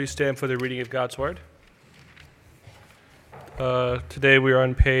Please stand for the reading of God's Word. Today we are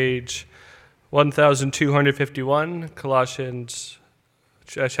on page 1251, Colossians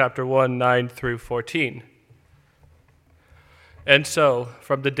chapter 1, 9 through 14. And so,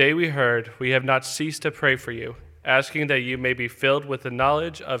 from the day we heard, we have not ceased to pray for you, asking that you may be filled with the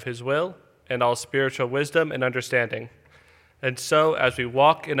knowledge of His will and all spiritual wisdom and understanding. And so, as we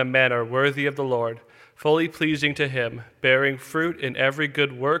walk in a manner worthy of the Lord, fully pleasing to Him, bearing fruit in every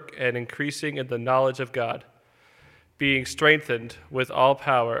good work and increasing in the knowledge of God, being strengthened with all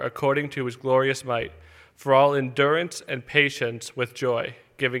power according to His glorious might, for all endurance and patience with joy,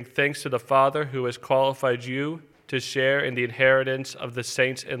 giving thanks to the Father who has qualified you to share in the inheritance of the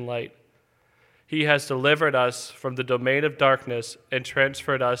saints in light. He has delivered us from the domain of darkness and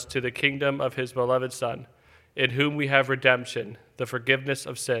transferred us to the kingdom of His beloved Son, in whom we have redemption, the forgiveness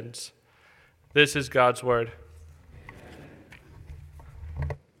of sins. This is God's Word.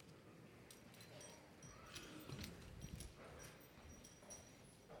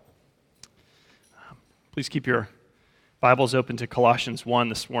 Please keep your Bibles open to Colossians 1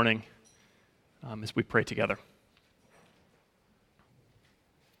 this morning as we pray together.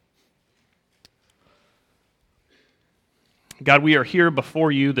 God, we are here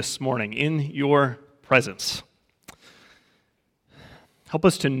before you this morning in your presence. Help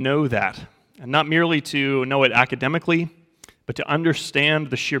us to know that, and not merely to know it academically, but to understand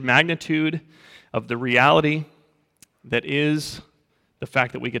the sheer magnitude of the reality that is the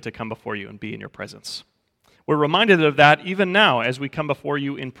fact that we get to come before you and be in your presence. We're reminded of that even now as we come before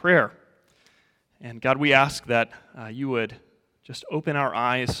you in prayer. And God, we ask that you would just open our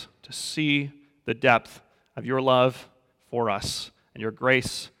eyes to see the depth of your love for us and your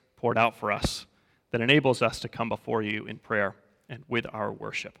grace poured out for us that enables us to come before you in prayer and with our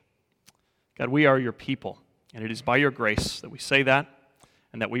worship. God, we are your people, and it is by your grace that we say that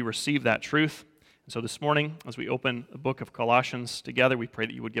and that we receive that truth. And so this morning, as we open the book of Colossians together, we pray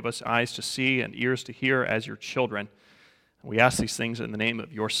that you would give us eyes to see and ears to hear as your children. And we ask these things in the name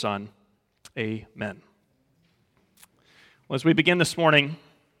of your Son. Amen. Well, as we begin this morning,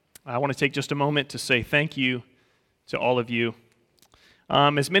 I want to take just a moment to say thank you to all of you.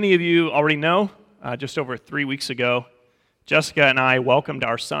 As many of you already know, just over 3 weeks ago, Jessica and I welcomed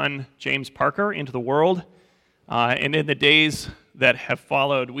our son, James Parker, into the world. And in the days that have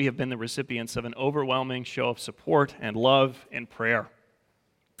followed, we have been the recipients of an overwhelming show of support and love and prayer.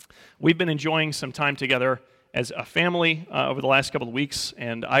 We've been enjoying some time together as a family over the last couple of weeks,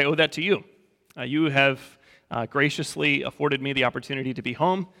 and I owe that to you. You have graciously afforded me the opportunity to be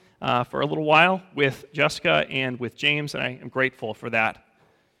home for a little while with Jessica and with James, and I am grateful for that.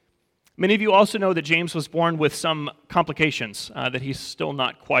 Many of you also know that James was born with some complications that he's still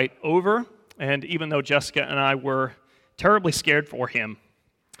not quite over, and even though Jessica and I were terribly scared for him,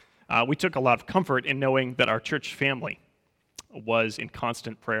 we took a lot of comfort in knowing that our church family was in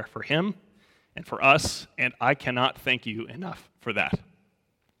constant prayer for him and for us, and I cannot thank you enough for that.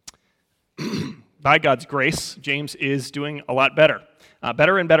 By God's grace, James is doing a lot better.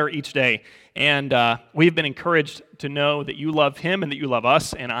 Better and better each day. And we've been encouraged to know that you love him and that you love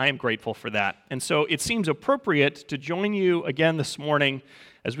us, and I am grateful for that. And so it seems appropriate to join you again this morning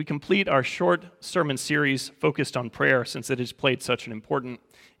as we complete our short sermon series focused on prayer, since it has played such an important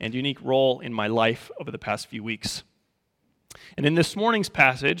and unique role in my life over the past few weeks. And in this morning's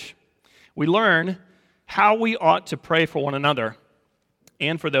passage, we learn how we ought to pray for one another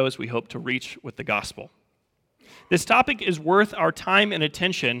and for those we hope to reach with the gospel. This topic is worth our time and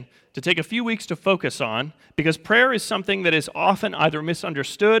attention to take a few weeks to focus on, because prayer is something that is often either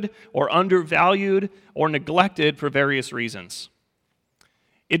misunderstood or undervalued or neglected for various reasons.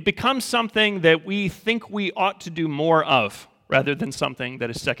 It becomes something that we think we ought to do more of, rather than something that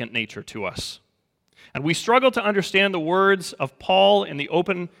is second nature to us. And we struggle to understand the words of Paul in the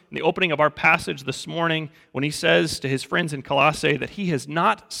opening of our passage this morning when he says to his friends in Colossae that he has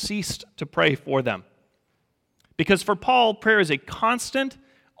not ceased to pray for them. Because for Paul, prayer is a constant,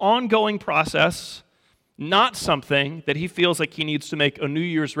 ongoing process, not something that he feels like he needs to make a New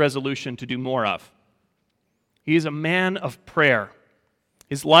Year's resolution to do more of. He is a man of prayer.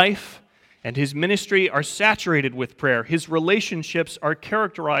 His life and his ministry are saturated with prayer. His relationships are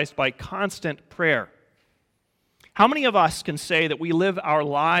characterized by constant prayer. How many of us can say that we live our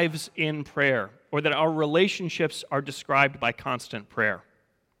lives in prayer, or that our relationships are described by constant prayer?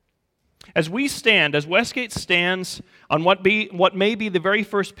 As Westgate stands on what may be the very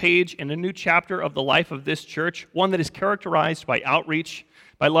first page in a new chapter of the life of this church, one that is characterized by outreach,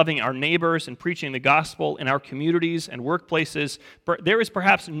 by loving our neighbors and preaching the gospel in our communities and workplaces, there is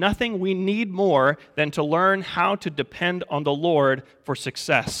perhaps nothing we need more than to learn how to depend on the Lord for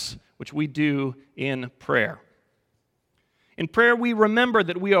success, which we do in prayer. In prayer, we remember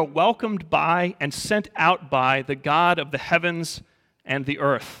that we are welcomed by and sent out by the God of the heavens and the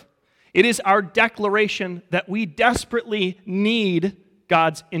earth. It is our declaration that we desperately need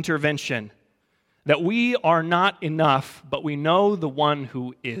God's intervention, that we are not enough, but we know the one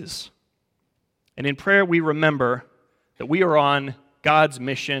who is. And in prayer, we remember that we are on God's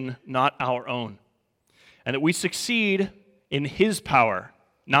mission, not our own, and that we succeed in His power,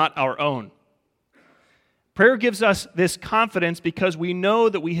 not our own. Prayer gives us this confidence because we know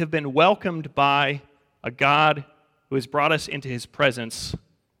that we have been welcomed by a God who has brought us into His presence,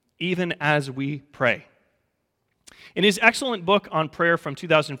 even as we pray. In his excellent book on prayer from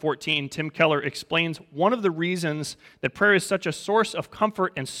 2014, Tim Keller explains one of the reasons that prayer is such a source of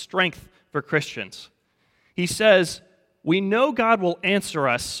comfort and strength for Christians. He says, "We know God will answer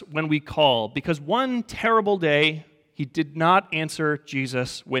us when we call because one terrible day He did not answer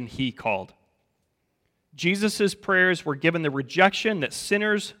Jesus when He called. Jesus' prayers were given the rejection that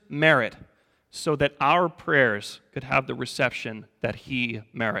sinners merit so that our prayers could have the reception that He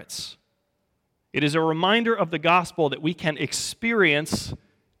merits." It is a reminder of the gospel that we can experience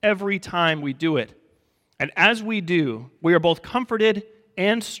every time we do it. And as we do, we are both comforted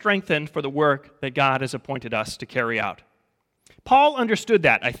and strengthened for the work that God has appointed us to carry out. Paul understood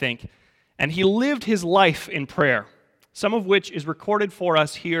that, I think, and he lived his life in prayer, some of which is recorded for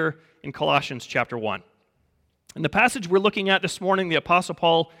us here in Colossians chapter 1. In the passage we're looking at this morning, the Apostle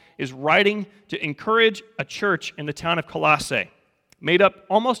Paul is writing to encourage a church in the town of Colossae, made up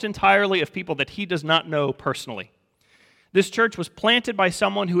almost entirely of people that he does not know personally. This church was planted by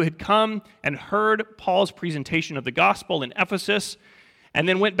someone who had come and heard Paul's presentation of the gospel in Ephesus, and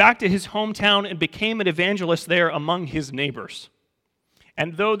then went back to his hometown and became an evangelist there among his neighbors.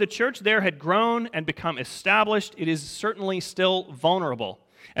 And though the church there had grown and become established, it is certainly still vulnerable.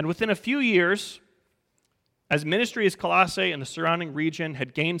 And within a few years, as ministry as Colossae and the surrounding region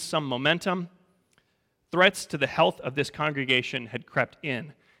had gained some momentum, threats to the health of this congregation had crept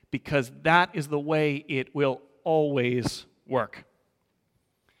in, because that is the way it will always work.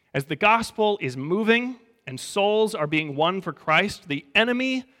 As the gospel is moving and souls are being won for Christ, the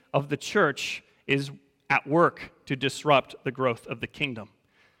enemy of the church is at work to disrupt the growth of the kingdom.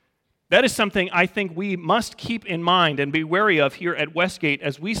 That is something I think we must keep in mind and be wary of here at Westgate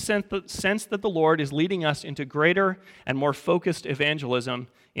as we sense that the Lord is leading us into greater and more focused evangelism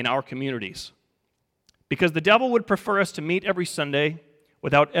in our communities. Because the devil would prefer us to meet every Sunday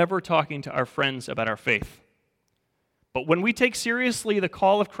without ever talking to our friends about our faith. But when we take seriously the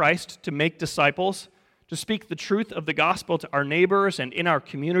call of Christ to make disciples, to speak the truth of the gospel to our neighbors and in our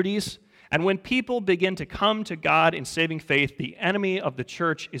communities, and when people begin to come to God in saving faith, the enemy of the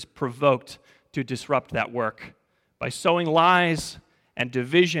church is provoked to disrupt that work by sowing lies and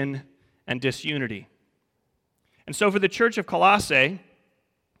division and disunity. And so for the church of Colossae,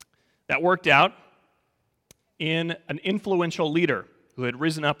 that worked out in an influential leader who had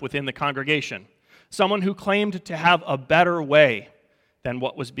risen up within the congregation, someone who claimed to have a better way than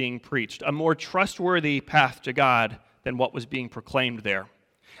what was being preached, a more trustworthy path to God than what was being proclaimed there.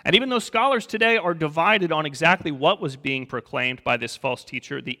 And even though scholars today are divided on exactly what was being proclaimed by this false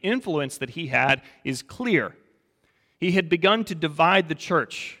teacher, the influence that he had is clear. He had begun to divide the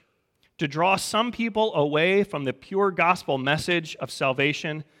church, to draw some people away from the pure gospel message of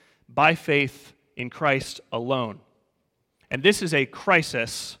salvation by faith in Christ alone. And this is a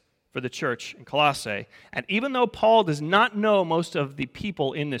crisis for the church in Colossae. And even though Paul does not know most of the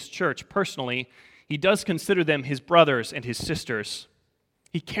people in this church personally, he does consider them his brothers and his sisters.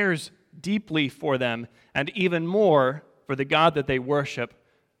 He cares deeply for them, and even more for the God that they worship,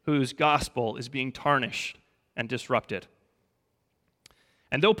 whose gospel is being tarnished and disrupted.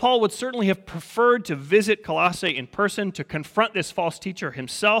 And though Paul would certainly have preferred to visit Colossae in person to confront this false teacher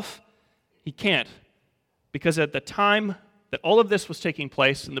himself, he can't, because at the time that all of this was taking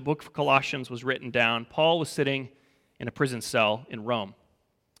place and the book of Colossians was written down, Paul was sitting in a prison cell in Rome,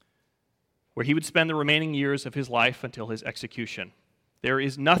 where he would spend the remaining years of his life until his execution. There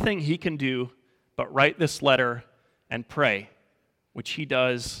is nothing he can do but write this letter and pray, which he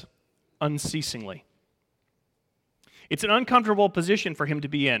does unceasingly. It's an uncomfortable position for him to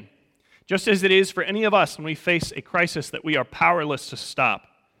be in, just as it is for any of us when we face a crisis that we are powerless to stop.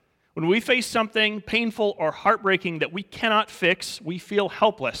 When we face something painful or heartbreaking that we cannot fix, we feel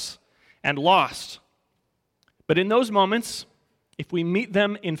helpless, and lost. But in those moments, if we meet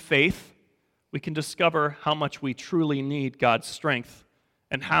them in faith, we can discover how much we truly need God's strength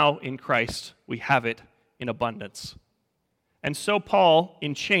and how in Christ we have it in abundance. And so Paul,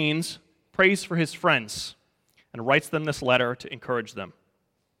 in chains, prays for his friends and writes them this letter to encourage them.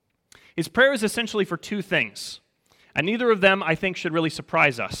 His prayer is essentially for two things, and neither of them, I think, should really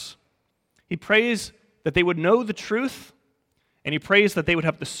surprise us. He prays that they would know the truth, and he prays that they would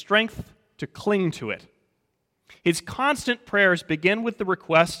have the strength to cling to it. His constant prayers begin with the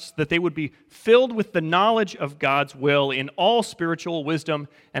requests that they would be filled with the knowledge of God's will in all spiritual wisdom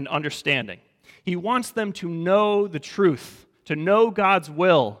and understanding. He wants them to know the truth, to know God's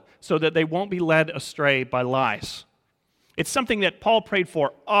will, so that they won't be led astray by lies. It's something that Paul prayed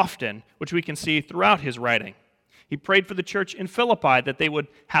for often, which we can see throughout his writing. He prayed for the church in Philippi that they would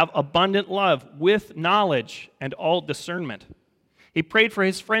have abundant love with knowledge and all discernment. He prayed for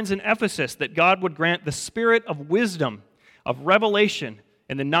his friends in Ephesus that God would grant the spirit of wisdom, of revelation,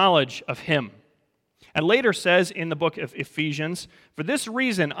 and the knowledge of him. And later says in the book of Ephesians, "For this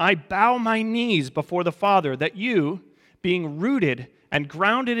reason I bow my knees before the Father, that you, being rooted and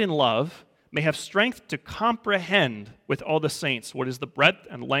grounded in love, may have strength to comprehend with all the saints what is the breadth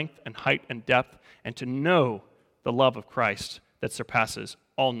and length and height and depth, and to know the love of Christ that surpasses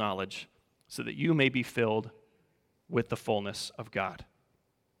all knowledge, so that you may be filled with the fullness of God."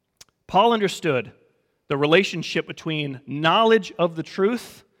 Paul understood the relationship between knowledge of the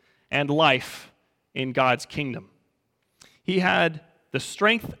truth and life in God's kingdom. He had the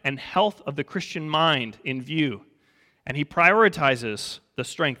strength and health of the Christian mind in view, and he prioritizes the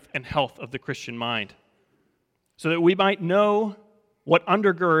strength and health of the Christian mind so that we might know what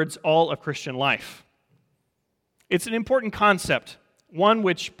undergirds all of Christian life. It's an important concept, one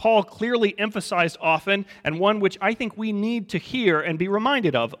which Paul clearly emphasized often, and one which I think we need to hear and be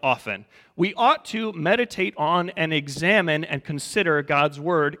reminded of often. We ought to meditate on and examine and consider God's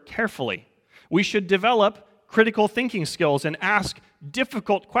word carefully. We should develop critical thinking skills and ask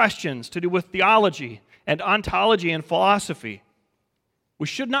difficult questions to do with theology and ontology and philosophy. We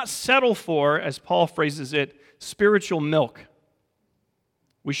should not settle for, as Paul phrases it, spiritual milk.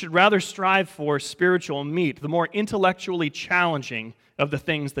 We should rather strive for spiritual meat, the more intellectually challenging of the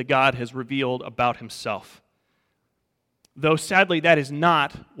things that God has revealed about himself. Though sadly, that is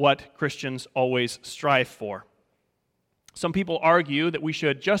not what Christians always strive for. Some people argue that we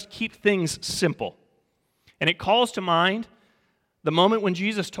should just keep things simple. And it calls to mind the moment when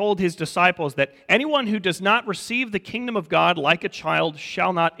Jesus told his disciples that anyone who does not receive the kingdom of God like a child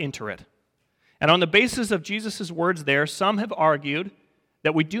shall not enter it. And on the basis of Jesus' words there, some have argued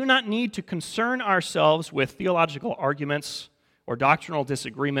that we do not need to concern ourselves with theological arguments or doctrinal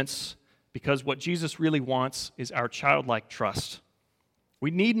disagreements because what Jesus really wants is our childlike trust.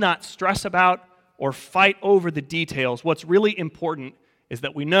 We need not stress about or fight over the details. What's really important is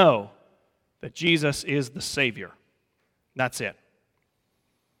that we know that Jesus is the Savior. That's it.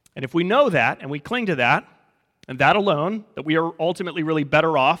 And if we know that and we cling to that, and that alone, that we are ultimately really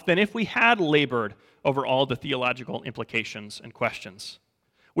better off than if we had labored over all the theological implications and questions.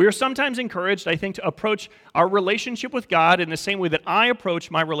 We are sometimes encouraged, I think, to approach our relationship with God in the same way that I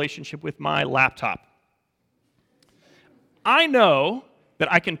approach my relationship with my laptop. I know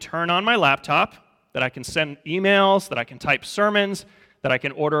that I can turn on my laptop, that I can send emails, that I can type sermons, that I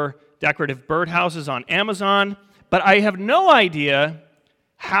can order decorative birdhouses on Amazon, but I have no idea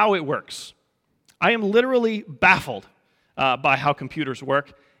how it works. I am literally baffled by how computers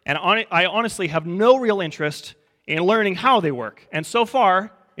work, and I honestly have no real interest in learning how they work. And so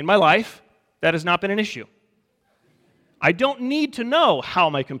far in my life, that has not been an issue. I don't need to know how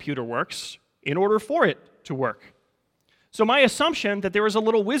my computer works in order for it to work. So my assumption that there is a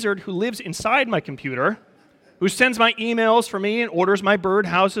little wizard who lives inside my computer, who sends my emails for me and orders my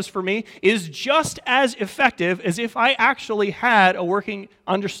birdhouses for me, is just as effective as if I actually had a working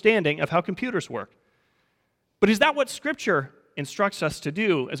understanding of how computers work. But is that what Scripture instructs us to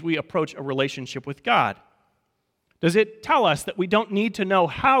do as we approach a relationship with God? Does it tell us that we don't need to know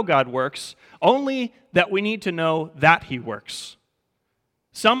how God works, only that we need to know that He works?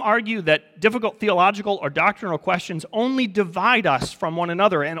 Some argue that difficult theological or doctrinal questions only divide us from one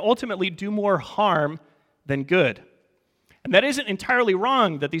another and ultimately do more harm than good. And that isn't entirely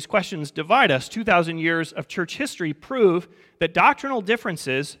wrong that these questions divide us. 2,000 years of church history prove that doctrinal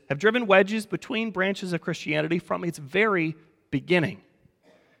differences have driven wedges between branches of Christianity from its very beginning.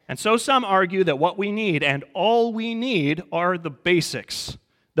 And so some argue that what we need and all we need are the basics,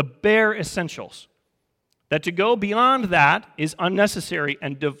 the bare essentials. That to go beyond that is unnecessary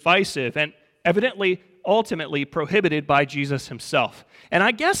and divisive, and evidently ultimately prohibited by Jesus himself. And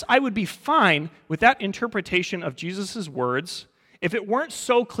I guess I would be fine with that interpretation of Jesus' words if it weren't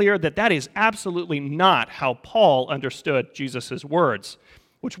so clear that that is absolutely not how Paul understood Jesus' words,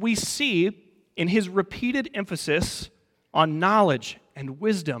 which we see in his repeated emphasis on knowledge and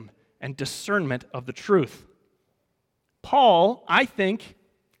wisdom and discernment of the truth. Paul, I think,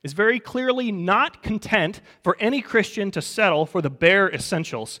 is very clearly not content for any Christian to settle for the bare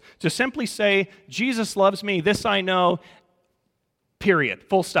essentials, to simply say, Jesus loves me, this I know, period,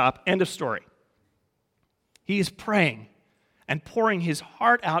 full stop, end of story. He is praying and pouring his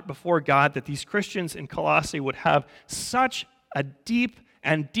heart out before God that these Christians in Colossae would have such a deep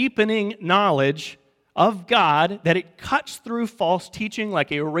and deepening knowledge of God that it cuts through false teaching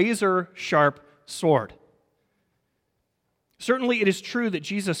like a razor-sharp sword. Certainly it is true that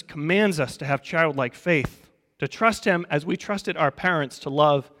Jesus commands us to have childlike faith, to trust him as we trusted our parents to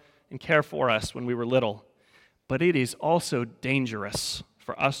love and care for us when we were little. But it is also dangerous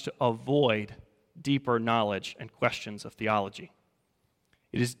for us to avoid deeper knowledge and questions of theology.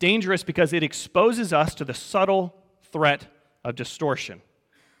 It is dangerous because it exposes us to the subtle threat of distortion.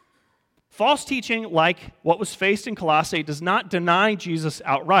 False teaching, like what was faced in Colossae, does not deny Jesus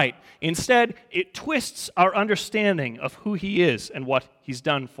outright. Instead, it twists our understanding of who he is and what he's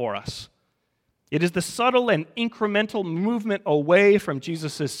done for us. It is the subtle and incremental movement away from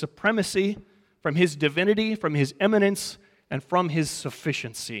Jesus' supremacy, from his divinity, from his eminence, and from his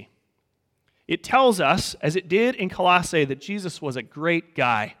sufficiency. It tells us, as it did in Colossae, that Jesus was a great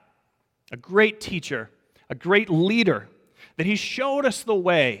guy, a great teacher, a great leader, that he showed us the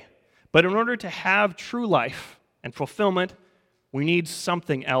way. But in order to have true life and fulfillment, we need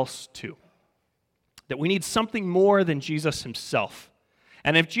something else too. That we need something more than Jesus himself.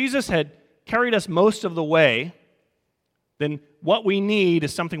 And if Jesus had carried us most of the way, then what we need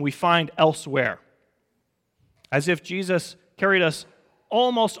is something we find elsewhere. As if Jesus carried us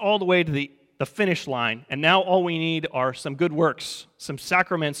almost all the way to the finish line, and now all we need are some good works, some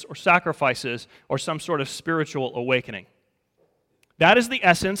sacraments or sacrifices, or some sort of spiritual awakening. That is the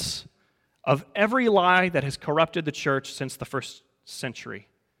essence of every lie that has corrupted the church since the first century,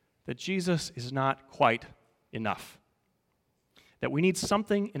 that Jesus is not quite enough. That we need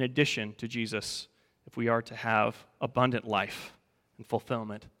something in addition to Jesus if we are to have abundant life and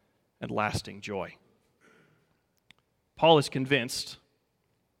fulfillment and lasting joy. Paul is convinced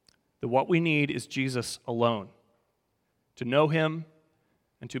that what we need is Jesus alone, to know him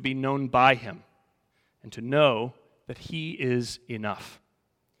and to be known by him, and to know that he is enough.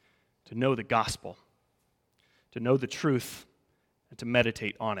 To know the gospel, to know the truth, and to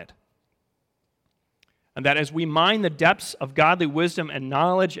meditate on it. And that as we mine the depths of godly wisdom and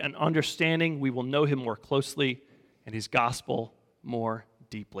knowledge and understanding, we will know him more closely and his gospel more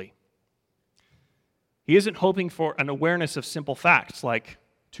deeply. He isn't hoping for an awareness of simple facts like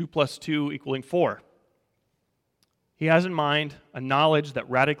 2 + 2 = 4. He has in mind a knowledge that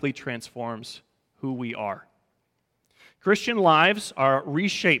radically transforms who we are. Christian lives are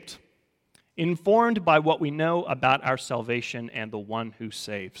reshaped, informed by what we know about our salvation and the one who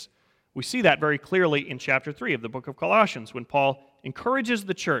saves. We see that very clearly in chapter 3 of the book of Colossians, when Paul encourages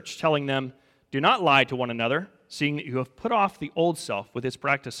the church, telling them, "Do not lie to one another, seeing that you have put off the old self with its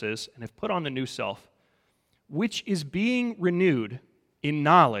practices and have put on the new self, which is being renewed in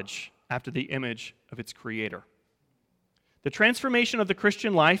knowledge after the image of its creator." The transformation of the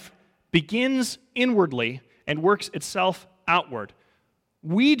Christian life begins inwardly and works itself outward.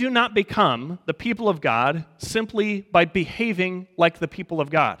 We do not become the people of God simply by behaving like the people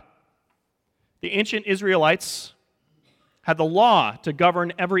of God. The ancient Israelites had the law to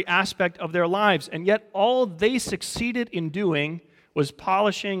govern every aspect of their lives, and yet all they succeeded in doing was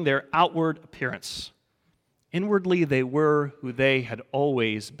polishing their outward appearance. Inwardly, they were who they had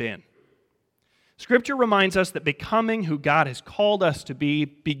always been. Scripture reminds us that becoming who God has called us to be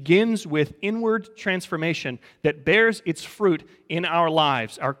begins with inward transformation that bears its fruit in our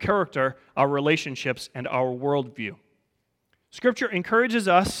lives, our character, our relationships, and our worldview. Scripture encourages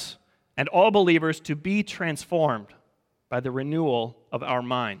us and all believers to be transformed by the renewal of our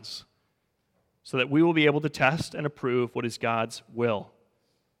minds so that we will be able to test and approve what is God's will,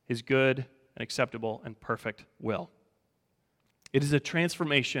 his good and acceptable and perfect will. It is a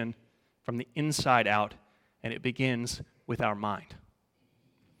transformation from the inside out, and it begins with our mind.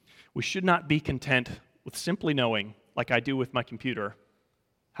 We should not be content with simply knowing, like I do with my computer,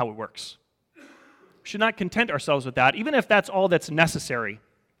 how it works. We should not content ourselves with that, even if that's all that's necessary.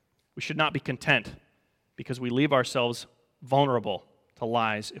 We should not be content because we leave ourselves vulnerable to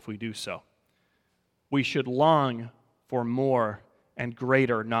lies if we do so. We should long for more and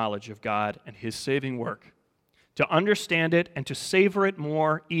greater knowledge of God and His saving work, to understand it and to savor it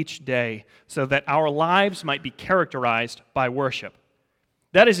more each day, so that our lives might be characterized by worship.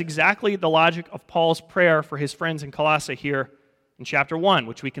 That is exactly the logic of Paul's prayer for his friends in Colossae here in chapter 1,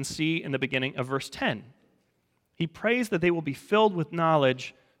 which we can see in the beginning of verse 10. He prays that they will be filled with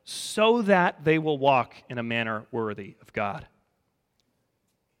knowledge so that they will walk in a manner worthy of God.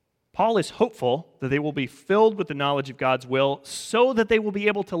 Paul is hopeful that they will be filled with the knowledge of God's will so that they will be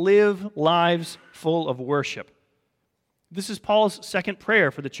able to live lives full of worship. This is Paul's second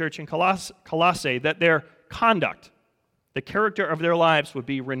prayer for the church in Colossae, that their conduct, the character of their lives, would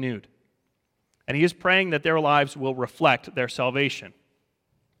be renewed. And he is praying that their lives will reflect their salvation.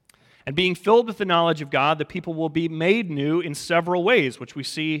 And being filled with the knowledge of God, the people will be made new in several ways, which we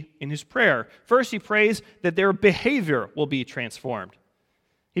see in his prayer. First, he prays that their behavior will be transformed.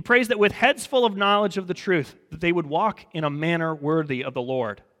 He prays that with heads full of knowledge of the truth, that they would walk in a manner worthy of the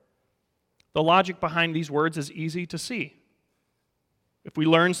Lord. The logic behind these words is easy to see. If we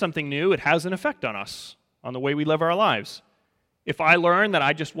learn something new, it has an effect on us, on the way we live our lives. If I learn that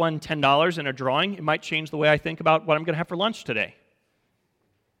I just won $10 in a drawing, it might change the way I think about what I'm going to have for lunch today.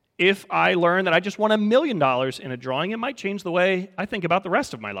 If I learn that I just won $1 million in a drawing, it might change the way I think about the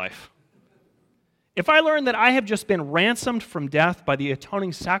rest of my life. If I learn that I have just been ransomed from death by the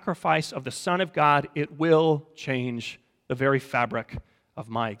atoning sacrifice of the Son of God, it will change the very fabric of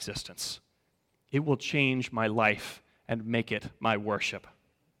my existence. It will change my life and make it my worship.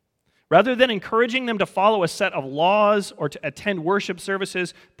 Rather than encouraging them to follow a set of laws or to attend worship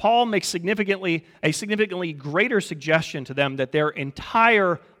services, Paul makes a significantly greater suggestion to them that their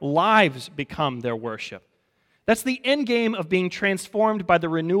entire lives become their worship. That's the end game of being transformed by the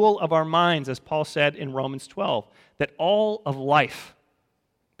renewal of our minds, as Paul said in Romans 12, that all of life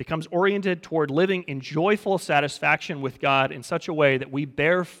becomes oriented toward living in joyful satisfaction with God in such a way that we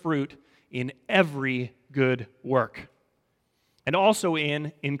bear fruit in every good work, and also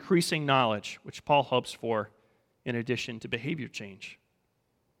in increasing knowledge, which Paul hopes for in addition to behavior change.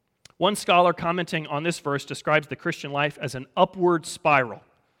 One scholar commenting on this verse describes the Christian life as an upward spiral,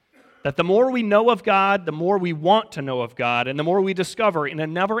 that the more we know of God, the more we want to know of God, and the more we discover in a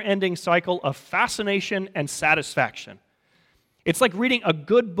never-ending cycle of fascination and satisfaction. It's like reading a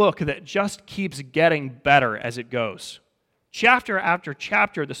good book that just keeps getting better as it goes. Chapter after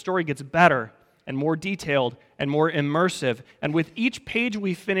chapter, the story gets better and more detailed and more immersive. And with each page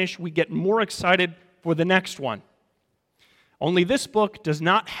we finish, we get more excited for the next one. Only this book does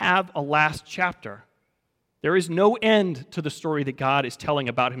not have a last chapter. There is no end to the story that God is telling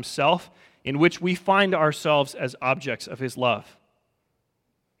about himself, in which we find ourselves as objects of his love.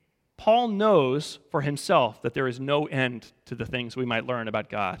 Paul knows for himself that there is no end to the things we might learn about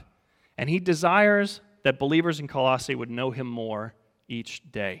God, and he desires that believers in Colossae would know him more each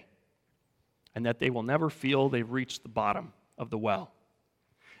day, and that they will never feel they've reached the bottom of the well.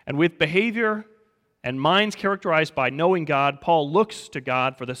 And with behavior and minds characterized by knowing God, Paul looks to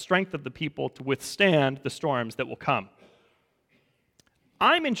God for the strength of the people to withstand the storms that will come.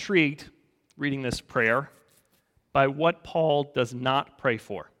 I'm intrigued, reading this prayer, by what Paul does not pray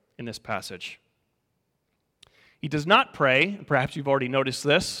for in this passage. He does not pray, and perhaps you've already noticed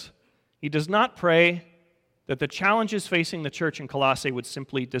this, he does not pray that the challenges facing the church in Colossae would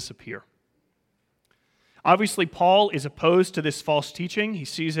simply disappear. Obviously, Paul is opposed to this false teaching. He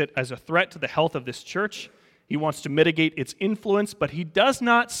sees it as a threat to the health of this church. He wants to mitigate its influence, but he does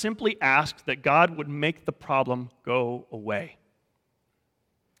not simply ask that God would make the problem go away.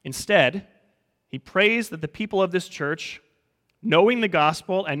 Instead, he prays that the people of this church, knowing the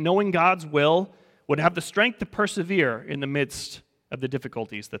gospel and knowing God's will, would have the strength to persevere in the midst of the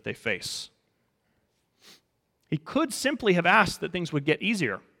difficulties that they face. He could simply have asked that things would get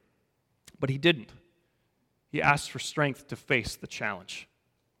easier, but he didn't. He asked for strength to face the challenge.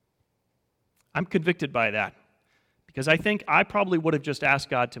 I'm convicted by that, because I think I probably would have just asked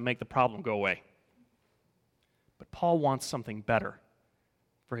God to make the problem go away. But Paul wants something better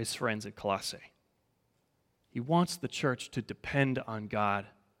for his friends at Colossae. He wants the church to depend on God,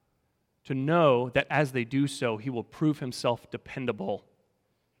 to know that as they do so, he will prove himself dependable,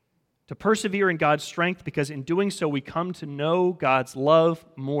 to persevere in God's strength, because in doing so, we come to know God's love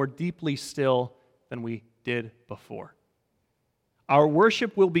more deeply still than we did before. Our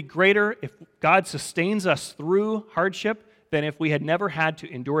worship will be greater if God sustains us through hardship than if we had never had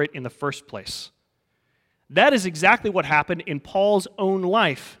to endure it in the first place. That is exactly what happened in Paul's own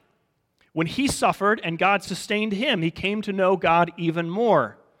life. When he suffered and God sustained him, he came to know God even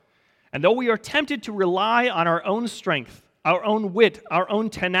more. And though we are tempted to rely on our own strength, our own wit, our own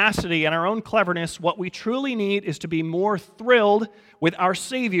tenacity, and our own cleverness. What we truly need is to be more thrilled with our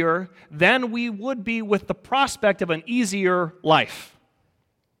Savior than we would be with the prospect of an easier life.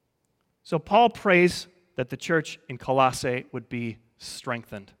 So Paul prays that the church in Colossae would be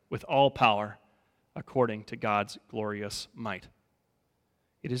strengthened with all power according to God's glorious might.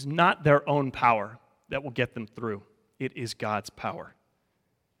 It is not their own power that will get them through. It is God's power.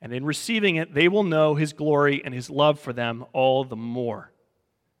 And in receiving it, they will know His glory and His love for them all the more.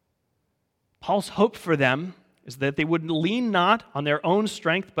 Paul's hope for them is that they would lean not on their own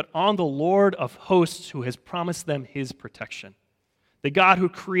strength, but on the Lord of hosts, who has promised them His protection. The God who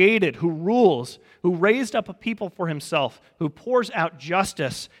created, who rules, who raised up a people for Himself, who pours out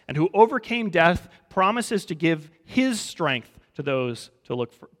justice, and who overcame death, promises to give His strength to those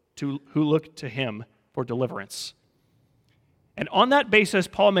who look to Him for deliverance. And on that basis,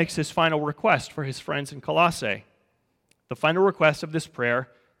 Paul makes his final request for his friends in Colossae. The final request of this prayer,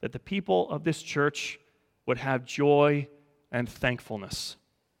 that the people of this church would have joy and thankfulness.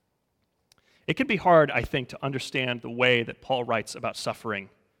 It can be hard, I think, to understand the way that Paul writes about suffering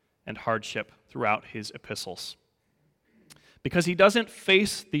and hardship throughout his epistles, because he doesn't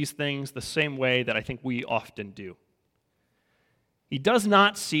face these things the same way that I think we often do. He does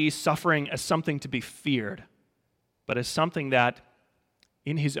not see suffering as something to be feared, but as something that,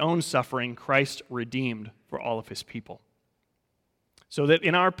 in His own suffering, Christ redeemed for all of His people. So that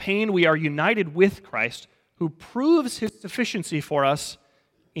in our pain we are united with Christ, who proves His sufficiency for us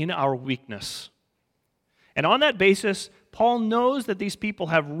in our weakness. And on that basis, Paul knows that these people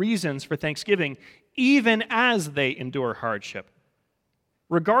have reasons for thanksgiving, even as they endure hardship.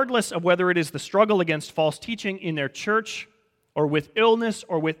 Regardless of whether it is the struggle against false teaching in their church, or with illness,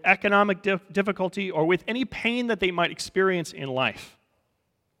 or with economic difficulty, or with any pain that they might experience in life.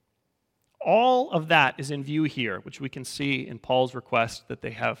 All of that is in view here, which we can see in Paul's request that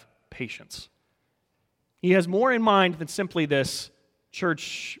they have patience. He has more in mind than simply this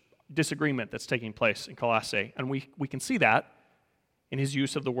church disagreement that's taking place in Colossae, and we can see that in his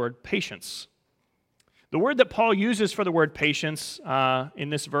use of the word patience. The word that Paul uses for the word patience in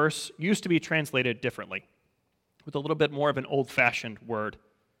this verse used to be translated differently, with a little bit more of an old-fashioned word.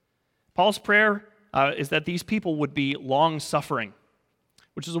 Paul's prayer is that these people would be long-suffering,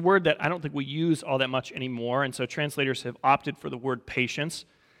 which is a word that I don't think we use all that much anymore, and so translators have opted for the word patience,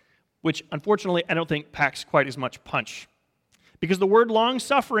 which unfortunately I don't think packs quite as much punch. Because the word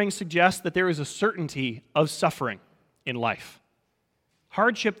long-suffering suggests that there is a certainty of suffering in life.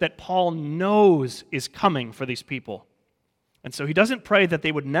 Hardship that Paul knows is coming for these people. And so he doesn't pray that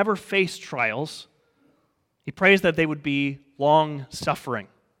they would never face trials. He prays that they would be long-suffering,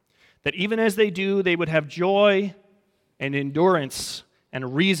 that even as they do, they would have joy and endurance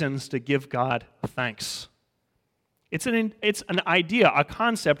and reasons to give God thanks. It's an idea, a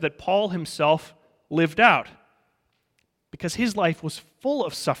concept that Paul himself lived out, because his life was full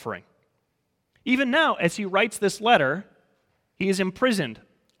of suffering. Even now, as he writes this letter, he is imprisoned,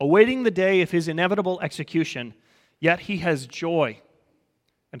 awaiting the day of his inevitable execution, yet he has joy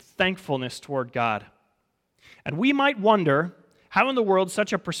and thankfulness toward God. And we might wonder how in the world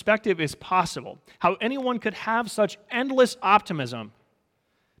such a perspective is possible, how anyone could have such endless optimism.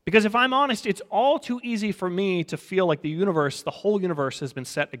 Because if I'm honest, it's all too easy for me to feel like the whole universe has been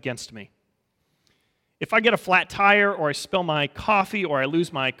set against me. If I get a flat tire, or I spill my coffee, or I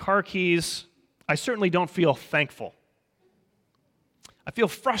lose my car keys, I certainly don't feel thankful. I feel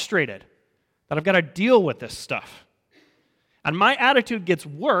frustrated that I've got to deal with this stuff. And my attitude gets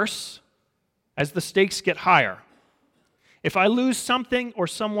worse as the stakes get higher. If I lose something or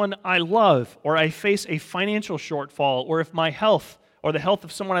someone I love, or I face a financial shortfall, or if my health or the health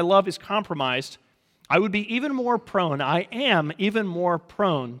of someone I love is compromised, I am even more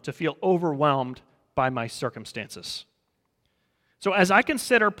prone to feel overwhelmed by my circumstances. So as I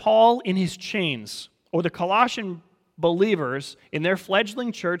consider Paul in his chains, or the Colossian believers in their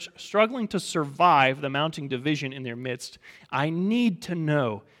fledgling church struggling to survive the mounting division in their midst, I need to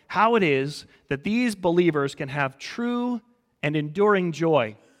know how it is that these believers can have true and enduring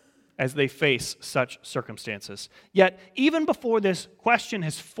joy as they face such circumstances. Yet, even before this question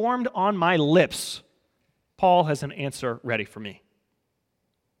has formed on my lips, Paul has an answer ready for me.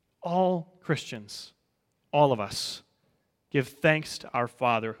 All Christians, all of us, give thanks to our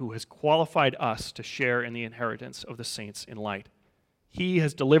Father who has qualified us to share in the inheritance of the saints in light. He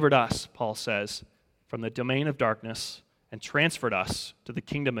has delivered us, Paul says, from the domain of darkness and transferred us to the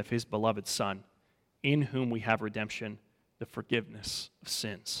kingdom of His beloved Son, in whom we have redemption, the forgiveness of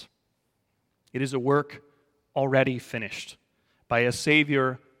sins. It is a work already finished by a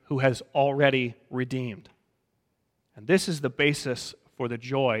Savior who has already redeemed. And this is the basis for the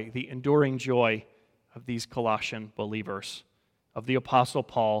joy, the enduring joy of these Colossian believers, of the Apostle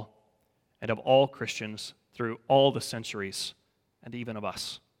Paul, and of all Christians through all the centuries, and even of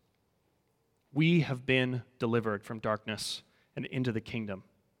us. We have been delivered from darkness and into the kingdom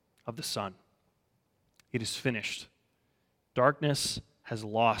of the Son. It is finished. Darkness has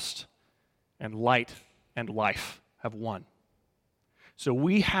lost, and light and life have won. So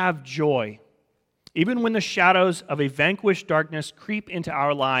we have joy. Even when the shadows of a vanquished darkness creep into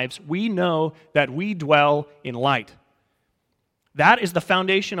our lives, we know that we dwell in light. That is the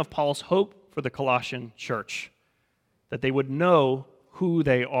foundation of Paul's hope for the Colossian church, that they would know who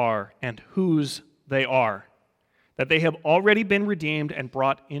they are and whose they are, that they have already been redeemed and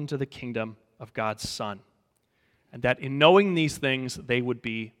brought into the kingdom of God's Son, and that in knowing these things, they would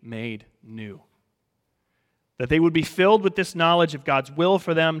be made new. That they would be filled with this knowledge of God's will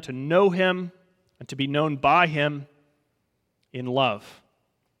for them to know Him and to be known by Him in love,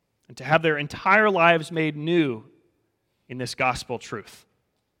 and to have their entire lives made new in this gospel truth.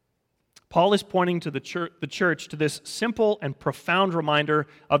 Paul is pointing to the church to this simple and profound reminder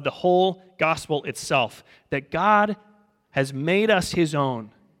of the whole gospel itself, that God has made us His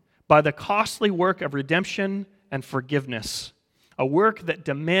own by the costly work of redemption and forgiveness, a work that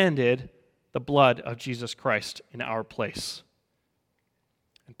demanded the blood of Jesus Christ in our place.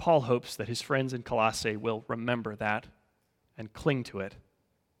 And Paul hopes that his friends in Colossae will remember that and cling to it,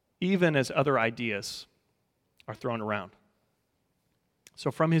 even as other ideas are thrown around. So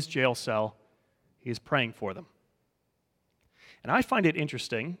from his jail cell, he is praying for them. And I find it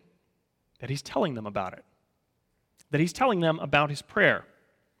interesting that he's telling them about it, that he's telling them about his prayer.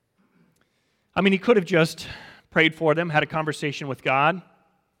 I mean, he could have just prayed for them, had a conversation with God,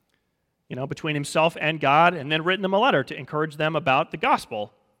 between himself and God, and then written them a letter to encourage them about the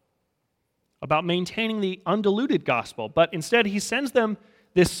gospel, about maintaining the undiluted gospel. But instead, he sends them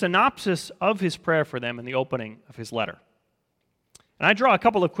this synopsis of his prayer for them in the opening of his letter. And I draw a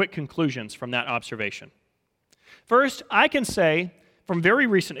couple of quick conclusions from that observation. First, I can say from very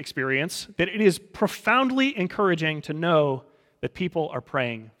recent experience that it is profoundly encouraging to know that people are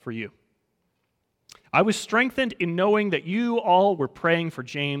praying for you. I was strengthened in knowing that you all were praying for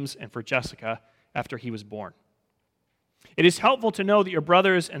James and for Jessica after he was born. It is helpful to know that your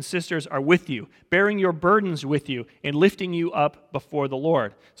brothers and sisters are with you, bearing your burdens with you, and lifting you up before the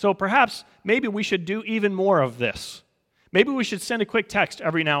Lord. So perhaps, maybe we should do even more of this. Maybe we should send a quick text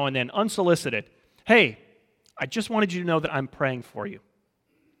every now and then, unsolicited. Hey, I just wanted you to know that I'm praying for you,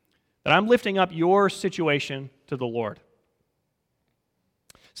 that I'm lifting up your situation to the Lord.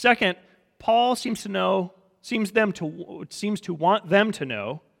 Second, Paul seems to want them to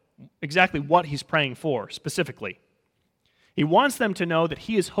know exactly what he's praying for specifically. He wants them to know that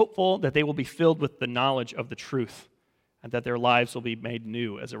he is hopeful that they will be filled with the knowledge of the truth and that their lives will be made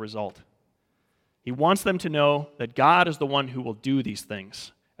new as a result. He wants them to know that God is the one who will do these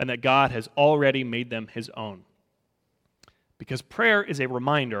things and that God has already made them his own. Because prayer is a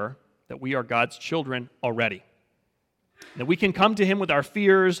reminder that we are God's children already. That we can come to him with our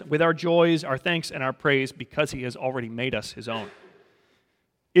fears, with our joys, our thanks, and our praise because he has already made us his own.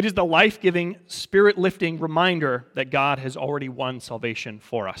 It is the life-giving, spirit-lifting reminder that God has already won salvation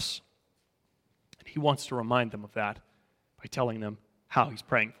for us. And he wants to remind them of that by telling them how he's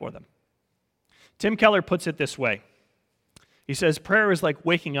praying for them. Tim Keller puts it this way. He says, prayer is like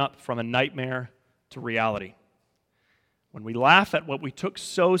waking up from a nightmare to reality. When we laugh at what we took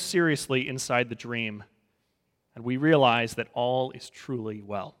so seriously inside the dream, and we realize that all is truly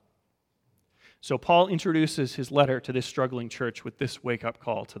well. So Paul introduces his letter to this struggling church with this wake-up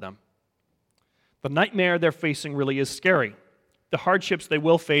call to them. The nightmare they're facing really is scary. The hardships they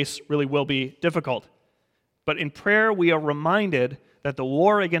will face really will be difficult. But in prayer, we are reminded that the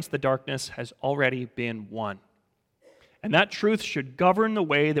war against the darkness has already been won. And that truth should govern the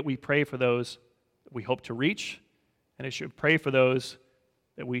way that we pray for those that we hope to reach, and it should pray for those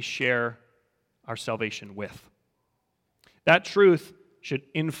that we share our salvation with. That truth should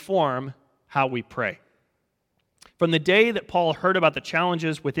inform how we pray. From the day that Paul heard about the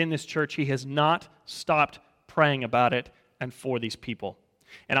challenges within this church, he has not stopped praying about it and for these people.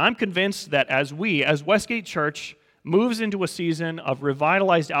 And I'm convinced that as Westgate Church moves into a season of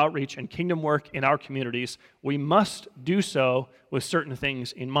revitalized outreach and kingdom work in our communities, we must do so with certain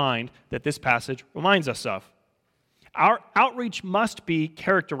things in mind that this passage reminds us of. Our outreach must be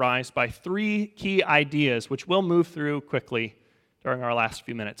characterized by three key ideas, which we'll move through quickly during our last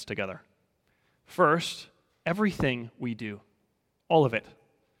few minutes together. First, everything we do, all of it,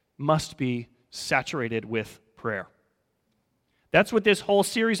 must be saturated with prayer. That's what this whole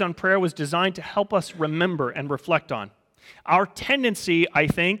series on prayer was designed to help us remember and reflect on. Our tendency, I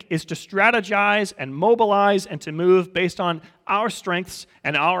think, is to strategize and mobilize and to move based on our strengths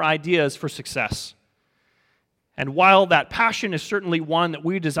and our ideas for success. And while that passion is certainly one that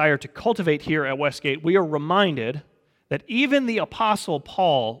we desire to cultivate here at Westgate, we are reminded that even the Apostle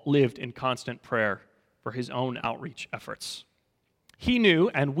Paul lived in constant prayer for his own outreach efforts. He knew,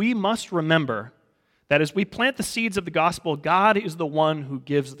 and we must remember, that as we plant the seeds of the gospel, God is the one who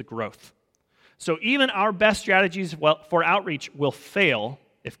gives the growth. So even our best strategies for outreach will fail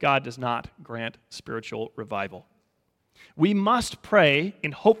if God does not grant spiritual revival. We must pray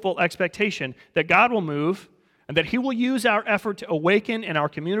in hopeful expectation that God will move and that He will use our effort to awaken in our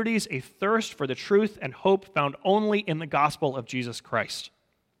communities a thirst for the truth and hope found only in the gospel of Jesus Christ.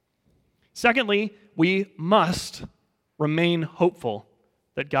 Secondly, we must remain hopeful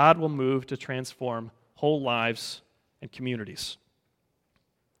that God will move to transform whole lives and communities.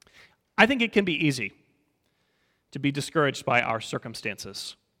 I think it can be easy to be discouraged by our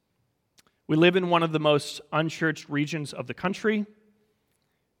circumstances. We live in one of the most unchurched regions of the country,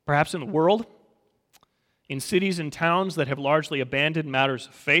 perhaps in the world, in cities and towns that have largely abandoned matters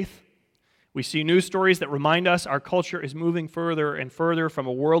of faith. We see news stories that remind us our culture is moving further and further from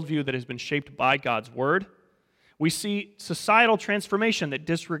a worldview that has been shaped by God's Word. We see societal transformation that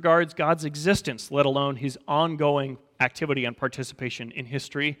disregards God's existence, let alone His ongoing activity and participation in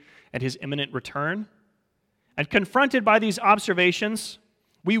history and His imminent return. And confronted by these observations,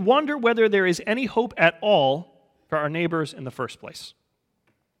 we wonder whether there is any hope at all for our neighbors in the first place.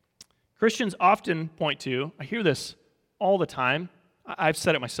 Christians often point to, I hear this all the time, I've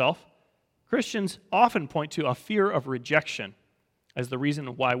said it myself, Christians often point to a fear of rejection as the reason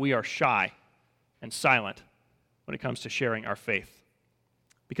why we are shy and silent when it comes to sharing our faith.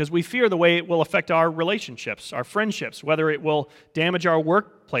 Because we fear the way it will affect our relationships, our friendships, whether it will damage our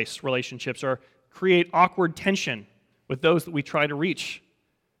workplace relationships or create awkward tension with those that we try to reach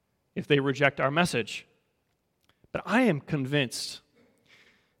if they reject our message. But I am convinced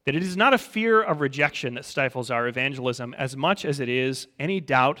that it is not a fear of rejection that stifles our evangelism as much as it is any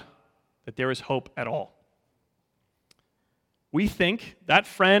doubt that there is hope at all. We think that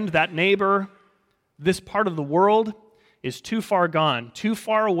friend, that neighbor, this part of the world is too far gone, too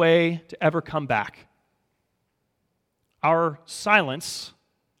far away to ever come back. Our silence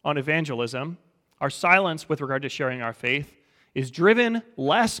on evangelism, our silence with regard to sharing our faith, is driven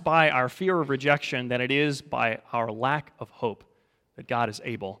less by our fear of rejection than it is by our lack of hope that God is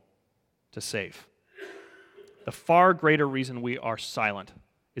able to save. The far greater reason we are silent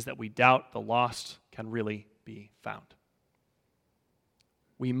is that we doubt the lost can really be found.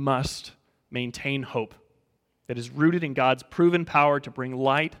 We must maintain hope that is rooted in God's proven power to bring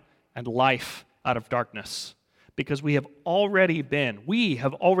light and life out of darkness, because we have already been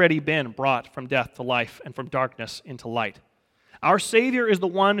brought from death to life and from darkness into light. Our Savior is the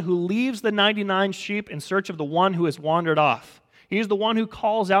one who leaves the 99 sheep in search of the one who has wandered off. He is the one who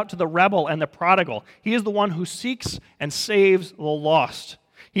calls out to the rebel and the prodigal. He is the one who seeks and saves the lost.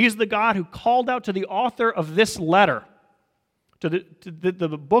 He is the God who called out to the author of this letter, to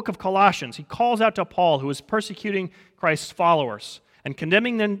the book of Colossians. He calls out to Paul, who is persecuting Christ's followers and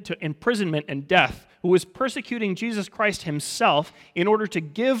condemning them to imprisonment and death, who was persecuting Jesus Christ himself in order to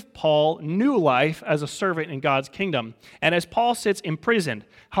give Paul new life as a servant in God's kingdom. And as Paul sits imprisoned,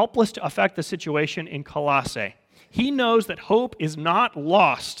 helpless to affect the situation in Colossae, he knows that hope is not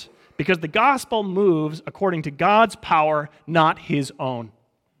lost because the gospel moves according to God's power, not his own.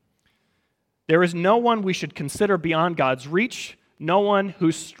 There is no one we should consider beyond God's reach, no one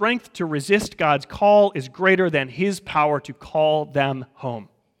whose strength to resist God's call is greater than his power to call them home.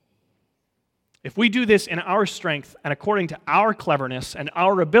 If we do this in our strength and according to our cleverness and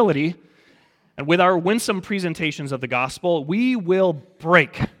our ability, and with our winsome presentations of the gospel, we will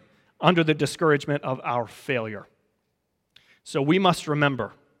break under the discouragement of our failure. So we must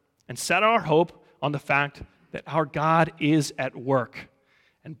remember and set our hope on the fact that our God is at work,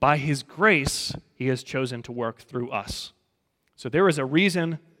 and by his grace, he has chosen to work through us. So there is a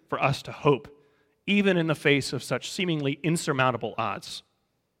reason for us to hope, even in the face of such seemingly insurmountable odds.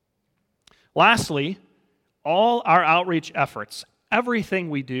 Lastly, all our outreach efforts, everything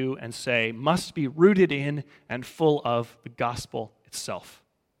we do and say, must be rooted in and full of the gospel itself.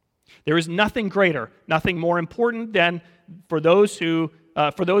 There is nothing greater, nothing more important than for those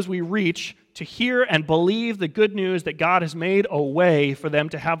we reach to hear and believe the good news that God has made a way for them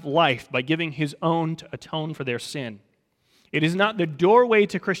to have life by giving his own to atone for their sin. It is not the doorway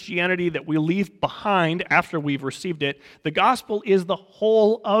to Christianity that we leave behind after we've received it. The gospel is the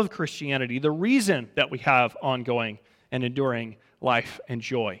whole of Christianity, the reason that we have ongoing and enduring life and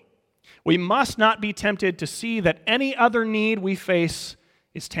joy. We must not be tempted to see that any other need we face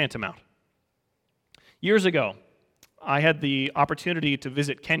is tantamount. Years ago, I had the opportunity to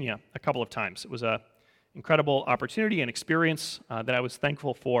visit Kenya a couple of times. It was an incredible opportunity and experience that I was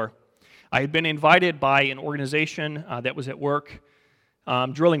thankful for. I had been invited by an organization that was at work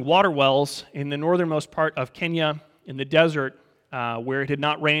drilling water wells in the northernmost part of Kenya in the desert where it had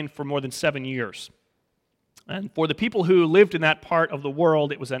not rained for more than 7 years. And for the people who lived in that part of the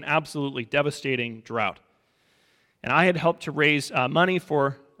world, it was an absolutely devastating drought. And I had helped to raise money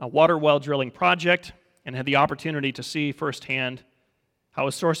for a water well drilling project and had the opportunity to see firsthand how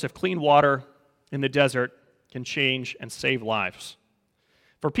a source of clean water in the desert can change and save lives.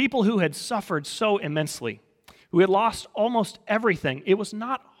 For people who had suffered so immensely, who had lost almost everything, it was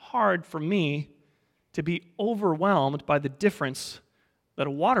not hard for me to be overwhelmed by the difference that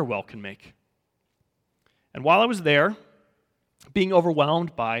a water well can make. And while I was there, being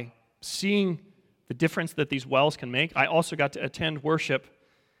overwhelmed by seeing the difference that these wells can make, I also got to attend worship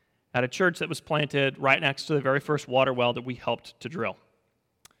at a church that was planted right next to the very first water well that we helped to drill.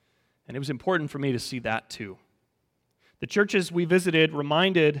 And it was important for me to see that too. The churches we visited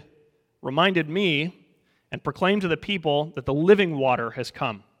reminded me and proclaimed to the people that the living water has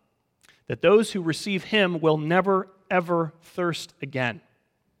come, that those who receive him will never, ever thirst again.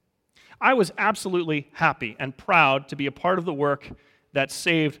 I was absolutely happy and proud to be a part of the work that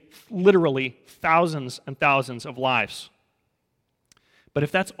saved literally thousands and thousands of lives. But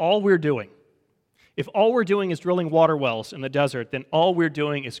if that's all we're doing, if all we're doing is drilling water wells in the desert, then all we're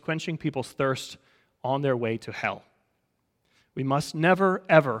doing is quenching people's thirst on their way to hell. We must never,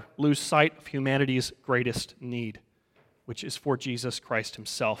 ever lose sight of humanity's greatest need, which is for Jesus Christ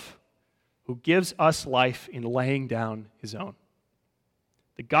himself, who gives us life in laying down his own.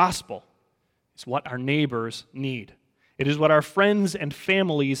 The gospel is what our neighbors need. It is what our friends and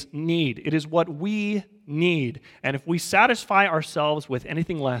families need. It is what we need. And if we satisfy ourselves with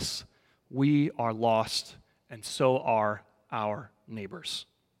anything less, we are lost, and so are our neighbors.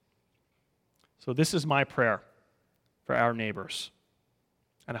 So this is my prayer for our neighbors,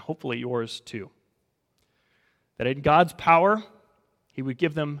 and hopefully yours too. That in God's power, he would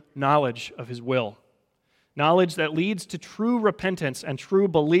give them knowledge of his will. Knowledge that leads to true repentance and true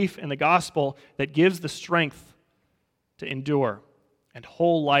belief in the gospel that gives the strength to endure and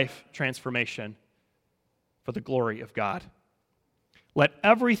whole life transformation for the glory of God. Let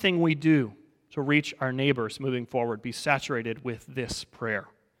everything we do to reach our neighbors moving forward be saturated with this prayer,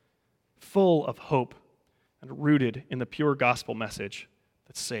 full of hope and rooted in the pure gospel message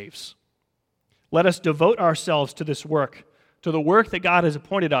that saves. Let us devote ourselves to this work, to the work that God has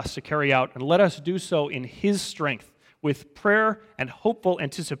appointed us to carry out, and let us do so in his strength, with prayer and hopeful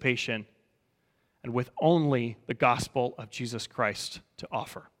anticipation, and with only the gospel of Jesus Christ to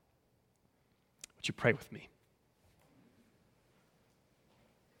offer. Would you pray with me?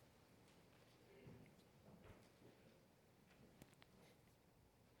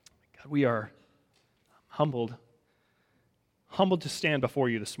 God, we are humbled to stand before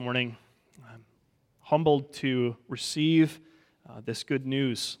you this morning. I'm humbled to receive this good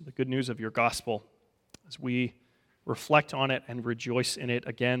news, the good news of your gospel. As we reflect on it and rejoice in it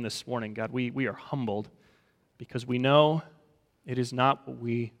again this morning, God, we are humbled because we know it is not what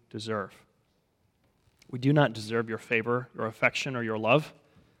we deserve. We do not deserve your favor, your affection, or your love,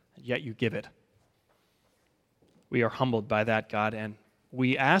 and yet you give it. We are humbled by that, God, and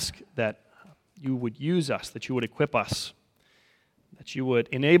we ask that you would use us, that you would equip us, that you would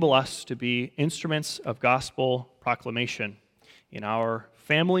enable us to be instruments of gospel proclamation in our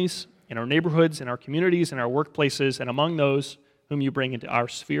families, in our neighborhoods, in our communities, in our workplaces, and among those whom you bring into our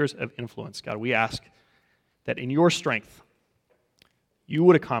spheres of influence. God, we ask that in your strength, you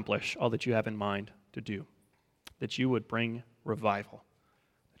would accomplish all that you have in mind to do, that you would bring revival,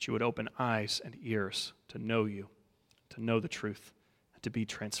 that you would open eyes and ears to know you, to know the truth, and to be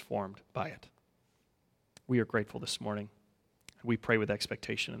transformed by it. We are grateful this morning. We pray with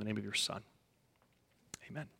expectation in the name of your Son. Amen.